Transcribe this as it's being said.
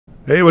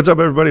Hey, what's up,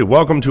 everybody?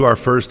 Welcome to our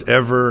first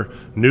ever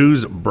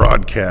news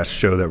broadcast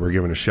show that we're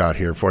giving a shot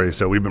here for you.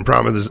 So we've been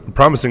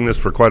promising this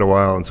for quite a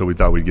while, and so we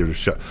thought we'd give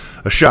it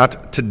a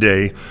shot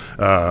today.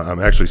 I'm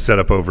actually set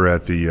up over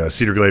at the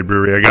Cedar Glade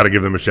Brewery. I got to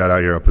give them a shout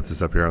out here. I'll put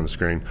this up here on the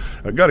screen.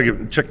 I got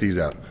to check these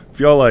out. If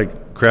y'all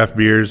like craft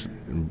beers,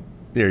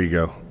 there you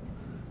go.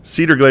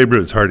 Cedar Glade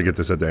Brew. It's hard to get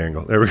this at the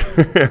angle. There we go.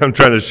 I'm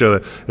trying to show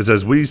that it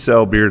says "We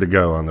sell beer to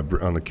go" on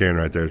the can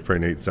right there. It's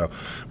pretty neat. So,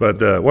 but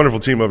the wonderful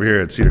team over here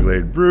at Cedar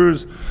Glade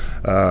Brews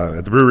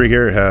at the brewery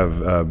here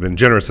have been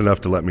generous enough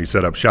to let me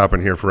set up shop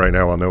in here for right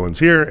now while no one's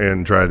here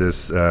and try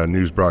this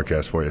news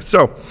broadcast for you.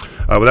 So,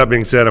 with that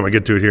being said, I'm gonna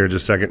get to it here in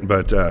just a second.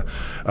 But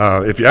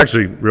if you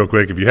actually, real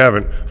quick, if you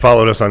haven't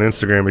followed us on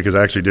Instagram, because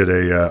I actually did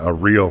a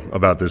reel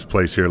about this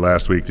place here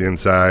last week, the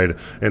inside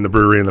and the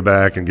brewery in the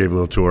back, and gave a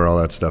little tour, all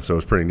that stuff. So it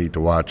was pretty neat to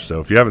watch.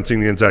 So if you haven't seen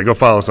the inside, go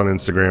follow us on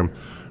Instagram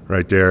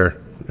right there.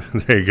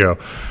 There you go.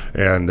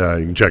 And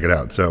you can check it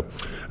out. So,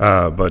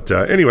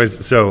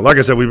 anyways, so like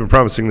I said, we've been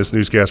promising this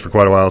newscast for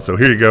quite a while. So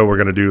here you go. We're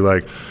going to do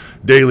like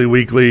daily,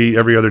 weekly,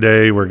 every other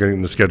day. We're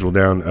getting the schedule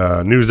down,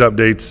 news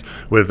updates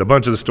with a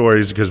bunch of the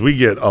stories, because we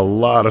get a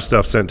lot of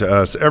stuff sent to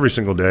us every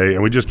single day,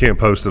 and we just can't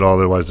post it all.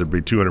 Otherwise, there'd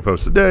be 200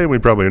 posts a day, and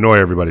we'd probably annoy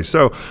everybody.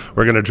 So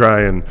we're going to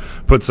try and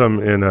put some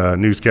in a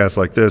newscast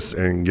like this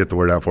and get the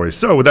word out for you.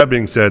 So with that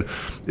being said,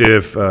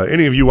 if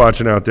any of you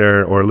watching out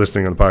there or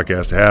listening on the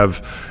podcast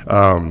have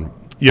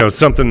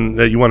something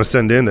that you want to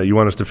send in that you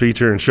want us to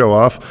feature and show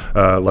off,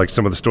 like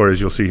some of the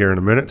stories you'll see here in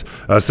a minute,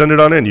 send it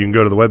on in. You can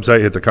go to the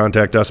website, hit the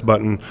contact us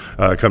button,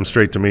 come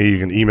straight to me. You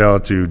can email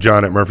it to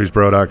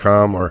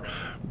john@Murfreesboro.com, or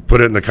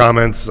put it in the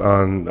comments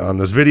on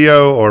this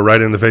video, or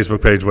write it in the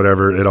Facebook page,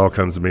 whatever. It all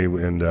comes to me,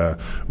 and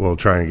we'll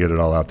try and get it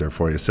all out there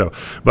for you. So,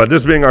 but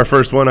this being our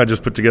first one, I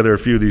just put together a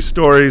few of these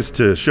stories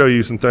to show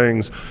you some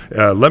things.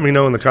 Let me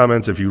know in the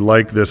comments if you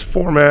like this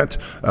format.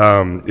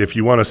 If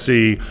you want to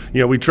see,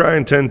 we try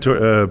and tend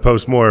to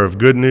post more of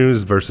good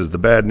news versus the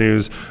bad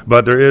news,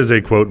 but there is a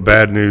quote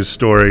bad news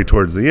story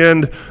towards the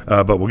end,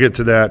 but we'll get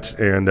to that.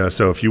 And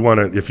so if you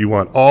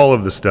want all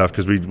of the stuff,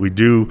 because we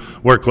do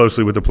work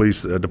closely with the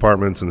police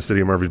departments and the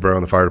city of Murfreesboro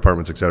and the fire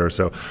departments, etc.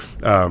 So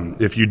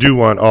if you do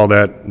want all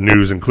that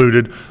news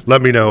included,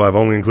 let me know. I've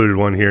only included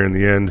one here in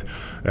the end,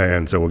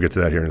 and so we'll get to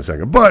that here in a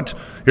second. But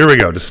here we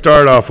go. To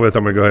start off with,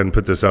 I'm going to go ahead and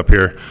put this up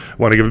here. I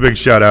want to give a big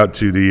shout out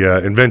to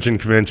the Invention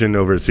Convention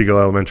over at Siegel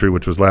Elementary,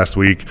 which was last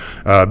week.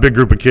 Big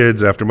group of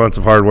kids. After months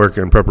of hard work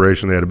and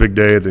preparation, they had a big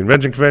day at the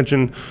Invention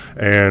Convention,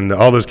 and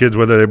all those kids,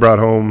 whether they brought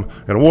home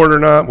an award or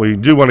not, we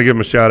do want to give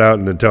them a shout out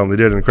and then tell them they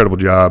did an incredible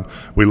job.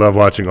 We love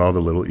watching all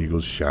the little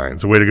Eagles shine.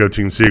 So way to go,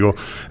 Team Siegel.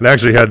 And I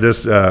actually had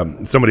this,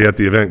 somebody at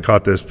the event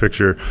caught this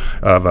picture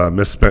of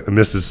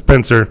Mrs.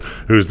 Spencer,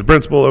 who's the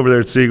principal over there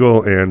at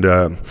Siegel, and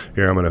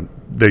here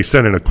they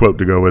sent in a quote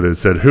to go with it. It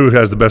said, "Who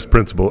has the best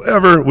principal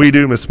ever? We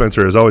do. Miss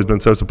Spencer has always been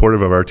so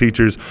supportive of our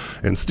teachers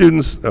and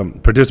students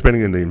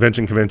participating in the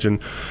Invention Convention.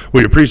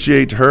 We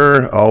appreciate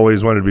her,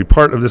 always wanted to be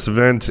part of this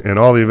event and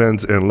all the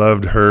events, and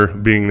loved her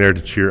being there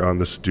to cheer on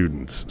the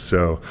students."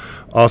 So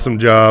awesome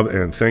job,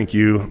 and thank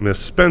you, Miss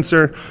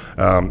Spencer,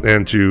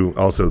 and to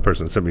also the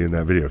person that sent me in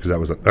that video, because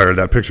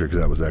that picture, because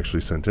that was actually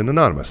sent in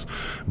anonymous.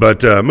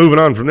 But moving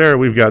on from there,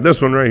 we've got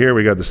this one right here.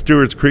 We got the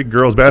Stewart's Creek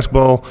girls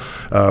basketball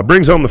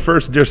brings home the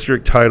first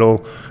district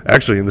title,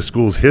 actually in the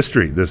school's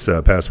history, this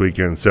past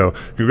weekend. So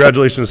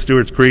congratulations to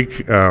Stewart's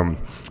Creek.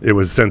 It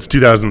was since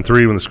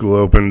 2003 when the school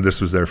opened.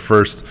 This was their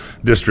first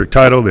district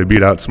title. They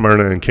beat out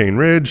Smyrna and Cane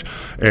Ridge,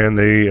 and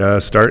they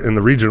start in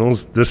the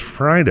regionals this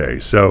Friday.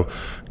 So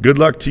good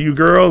luck to you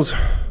girls.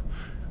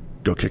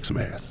 Go kick some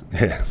ass.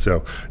 Yeah,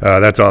 so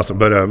that's awesome.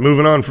 But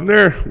moving on from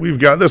there, we've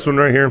got this one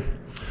right here.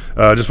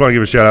 Just want to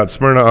give a shout out.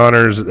 Smyrna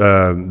honors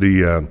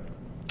the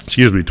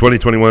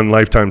 2021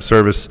 Lifetime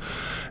Service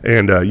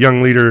and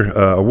Young Leader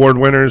Award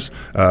winners.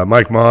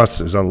 Mike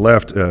Moss is on the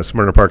left.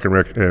 Smyrna Park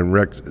and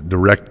Rec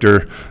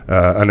Director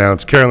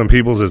announced Carolyn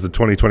Peebles as the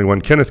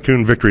 2021 Kenneth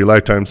Kuhn Victory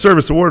Lifetime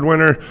Service Award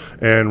winner,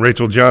 and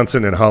Rachel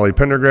Johnson and Holly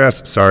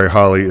Pendergrass. Sorry,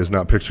 Holly is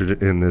not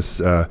pictured in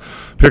this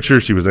picture.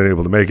 She was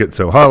unable to make it.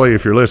 So Holly,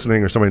 if you're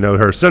listening or somebody knows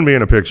her, send me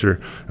in a picture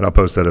and I'll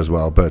post that as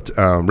well. But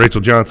Rachel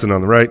Johnson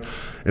on the right.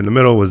 In the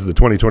middle was the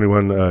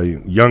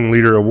 2021 Young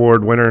Leader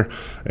Award winner,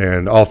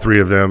 and all three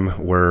of them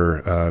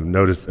were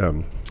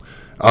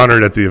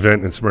honored at the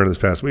event in Smyrna this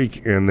past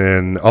week. And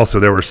then also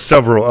there were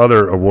several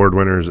other award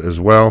winners as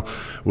well,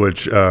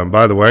 which,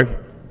 by the way,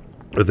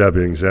 with that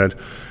being said,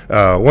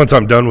 once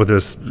I'm done with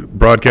this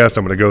broadcast,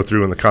 I'm going to go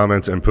through in the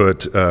comments and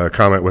put a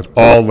comment with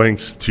all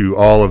links to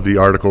all of the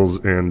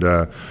articles and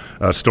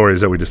stories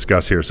that we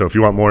discuss here. So if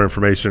you want more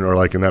information, or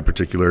like in that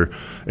particular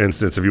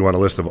instance, if you want a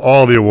list of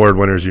all the award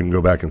winners, you can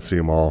go back and see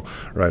them all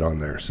right on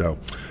there. So,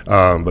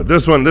 but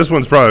this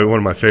one's probably one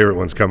of my favorite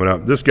ones coming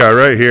up. This guy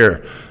right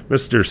here,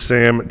 Mr.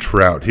 Sam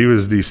Trout. He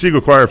was the Siegel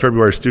Choir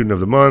February Student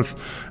of the Month.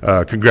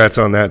 Congrats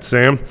on that,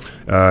 Sam.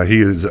 He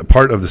is a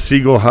part of the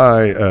Siegel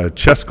High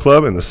Chess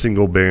Club and the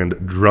single band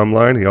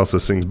drumline. He also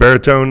sings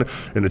baritone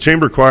in the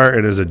chamber choir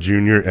and is a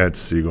junior at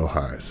Siegel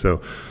High.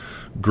 So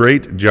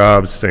Great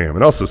job, Sam.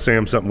 And also,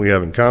 Sam, something we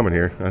have in common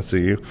here. I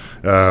see you.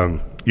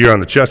 You're on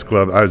the chess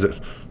club. I was at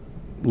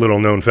little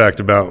known fact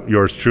about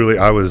yours truly.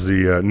 I was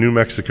the New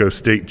Mexico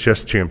State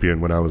chess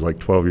champion when I was like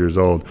 12 years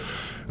old.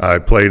 I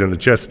played in the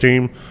chess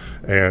team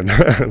and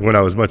when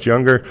I was much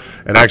younger,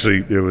 and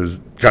actually it was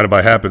kind of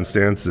by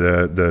happenstance.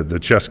 The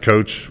chess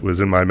coach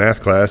was in my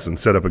math class and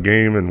set up a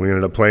game, and we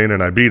ended up playing,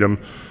 and I beat him,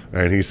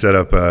 and he set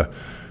up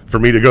for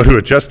me to go to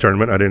a chess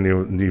tournament. I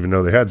didn't even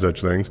know they had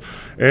such things.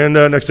 And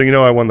next thing you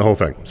know, I won the whole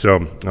thing.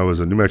 So I was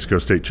a New Mexico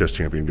State chess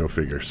champion, go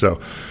figure. So,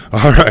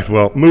 all right,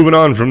 well, moving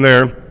on from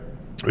there,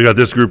 we got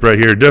this group right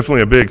here.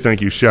 Definitely a big thank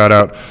you shout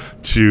out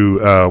to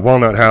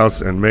Walnut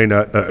House and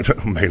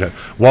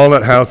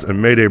Walnut House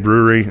and Mayday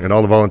Brewery and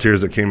all the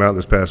volunteers that came out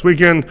this past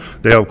weekend.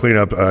 They helped clean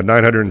up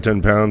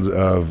 910 pounds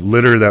of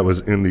litter that was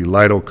in the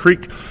Lytle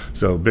Creek.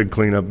 So big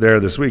cleanup there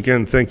this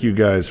weekend. Thank you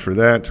guys for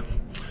that.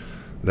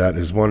 That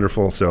is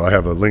wonderful. So I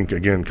have a link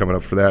again coming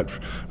up for that,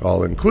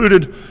 all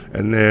included.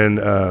 And then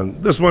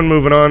this one,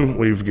 moving on,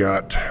 we've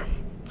got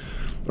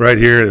right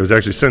here, it was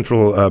actually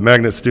Central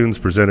Magnet students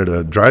presented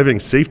a driving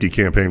safety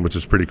campaign, which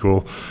is pretty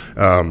cool,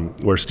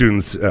 where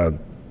students,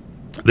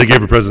 they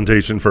gave a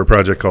presentation for a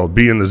project called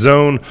Be in the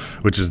Zone,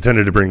 which is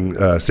intended to bring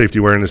safety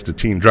awareness to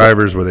teen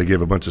drivers, where they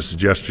gave a bunch of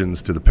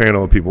suggestions to the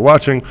panel of people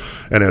watching.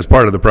 And as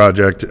part of the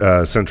project,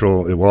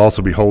 Central it will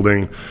also be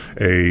holding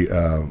a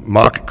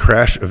mock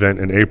crash event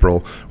in April,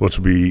 which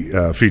will be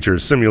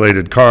features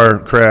simulated car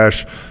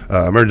crash,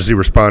 emergency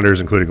responders,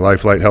 including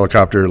life flight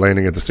helicopter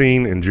landing at the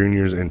scene, and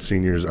juniors and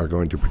seniors are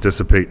going to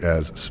participate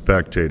as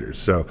spectators.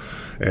 So,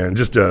 and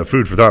just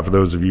food for thought for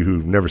those of you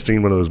who've never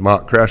seen one of those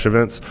mock crash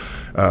events.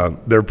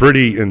 They're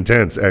pretty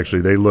intense,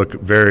 actually. They look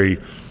very,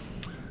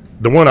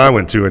 the one I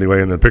went to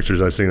anyway, and the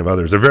pictures I've seen of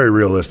others, they're very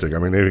realistic. I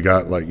mean, they've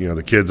got, like, you know,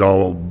 the kids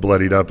all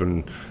bloodied up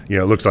and, you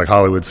know, it looks like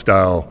Hollywood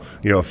style,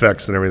 you know,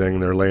 effects and everything,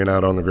 and they're laying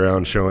out on the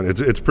ground showing,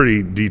 it's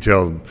pretty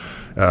detailed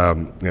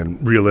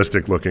and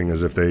realistic looking,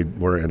 as if they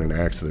were in an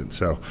accident.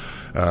 So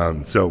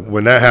so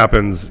when that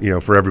happens, you know,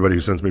 for everybody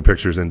who sends me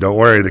pictures, and don't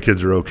worry, the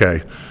kids are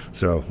okay.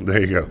 So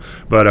there you go.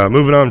 But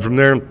moving on from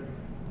there,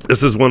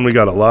 this is one we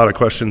got a lot of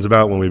questions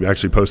about when we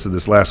actually posted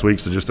this last week,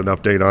 so just an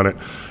update on it.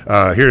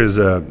 Here is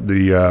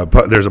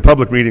there's a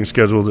public meeting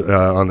scheduled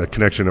on the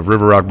connection of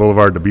River Rock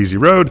Boulevard to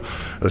Beasy Road.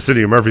 The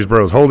city of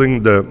Murfreesboro is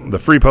holding the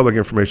free public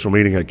informational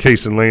meeting at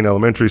Cason Lane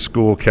Elementary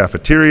School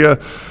cafeteria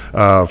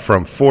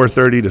from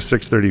 4:30 to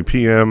 6:30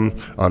 p.m.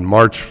 on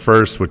March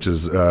 1st, which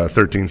is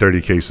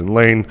 1330 Cason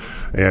Lane.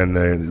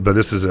 And but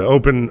this is an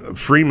open,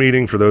 free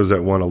meeting for those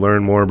that want to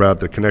learn more about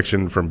the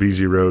connection from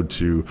Beasy Road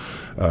to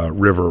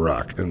River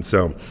Rock. And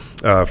so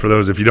for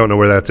those, if you don't know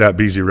where that's at,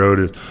 Beasy Road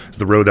is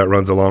the road that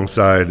runs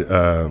alongside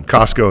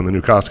Costco and the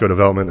new Costco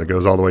development that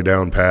goes all the way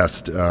down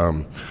past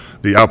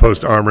the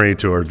Outpost Armory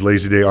towards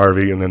Lazy Day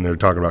RV, and then they're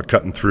talking about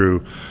cutting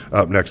through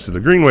up next to the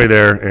Greenway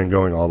there and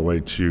going all the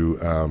way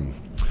to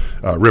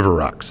River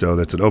Rock. So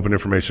that's an open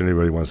information.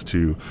 Anybody wants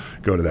to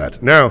go to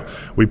that. Now,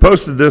 we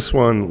posted this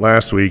one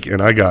last week, and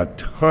I got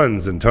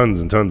tons and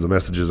tons and tons of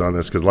messages on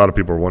this because a lot of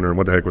people were wondering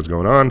what the heck was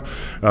going on.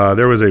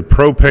 There was a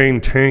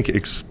propane tank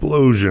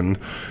explosion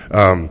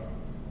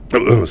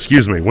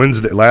excuse me,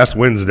 last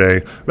Wednesday,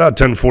 about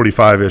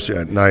 10:45-ish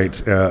at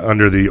night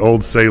under the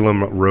Old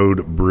Salem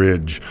Road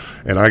Bridge.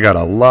 And I got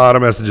a lot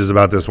of messages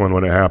about this one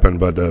when it happened,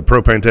 but the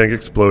propane tank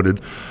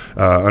exploded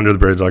under the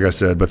bridge, like I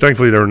said. But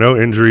thankfully, there were no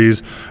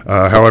injuries.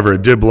 However,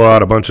 it did blow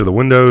out a bunch of the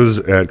windows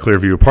at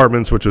Clearview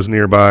Apartments, which was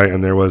nearby,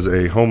 and there was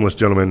a homeless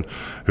gentleman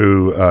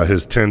who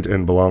his tent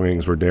and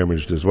belongings were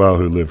damaged as well,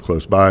 who lived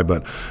close by,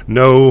 but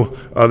no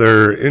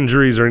other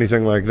injuries or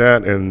anything like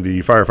that. And the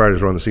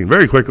firefighters were on the scene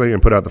very quickly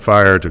and put out the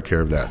fire, took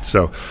care of that.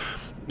 So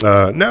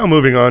now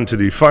moving on to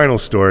the final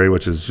story,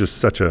 which is just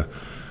such a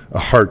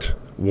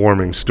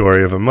heartwarming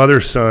story of a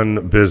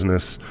mother-son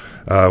business,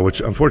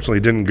 which unfortunately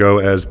didn't go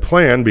as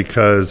planned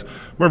because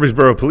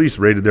Murfreesboro police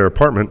raided their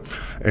apartment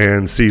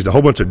and seized a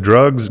whole bunch of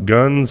drugs,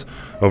 guns,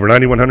 over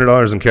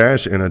 $9,100 in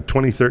cash, and a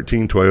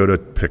 2013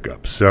 Toyota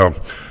pickup. So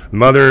the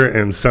mother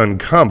and son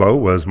combo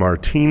was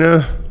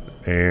Martina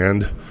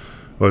and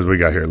what do we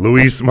got here?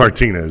 Luis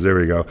Martinez. There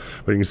we go.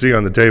 But you can see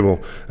on the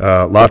table,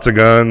 lots of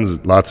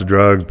guns, lots of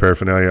drugs,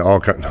 paraphernalia,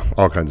 all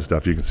kinds of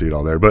stuff. You can see it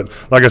all there.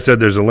 But like I said,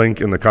 there's a link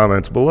in the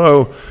comments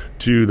below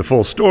to the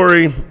full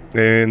story,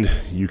 and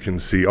you can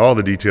see all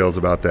the details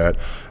about that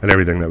and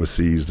everything that was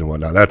seized and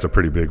whatnot. That's a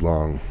pretty big,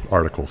 long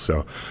article.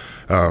 So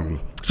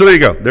there you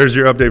go. There's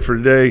your update for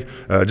today.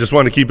 Just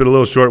wanted to keep it a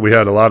little short. We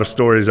had a lot of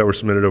stories that were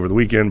submitted over the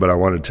weekend, but I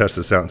wanted to test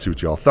this out and see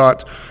what y'all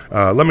thought.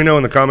 Let me know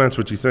in the comments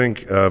what you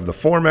think of the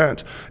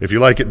format. If you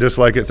like it,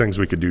 dislike it, things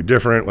we could do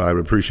different. Well, I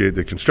would appreciate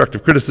the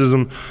constructive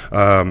criticism.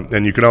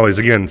 And you can always,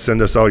 again,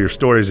 send us all your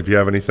stories if you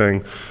have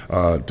anything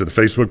to the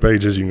Facebook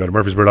pages. You can go to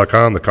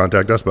Murfreesboro.com. The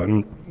Contact Us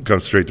button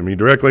comes straight to me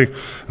directly.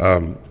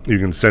 You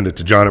can send it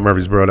to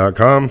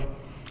John@Murfreesboro.com.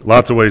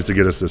 Lots of ways to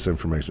get us this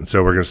information.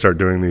 So we're going to start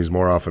doing these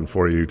more often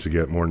for you to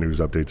get more news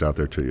updates out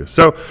there to you.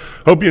 So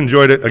hope you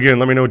enjoyed it. Again,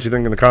 let me know what you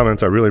think in the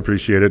comments. I really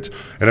appreciate it.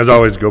 And as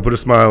always, go put a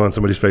smile on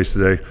somebody's face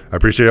today. I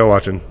appreciate y'all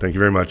watching. Thank you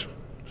very much.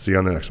 See you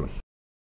on the next one.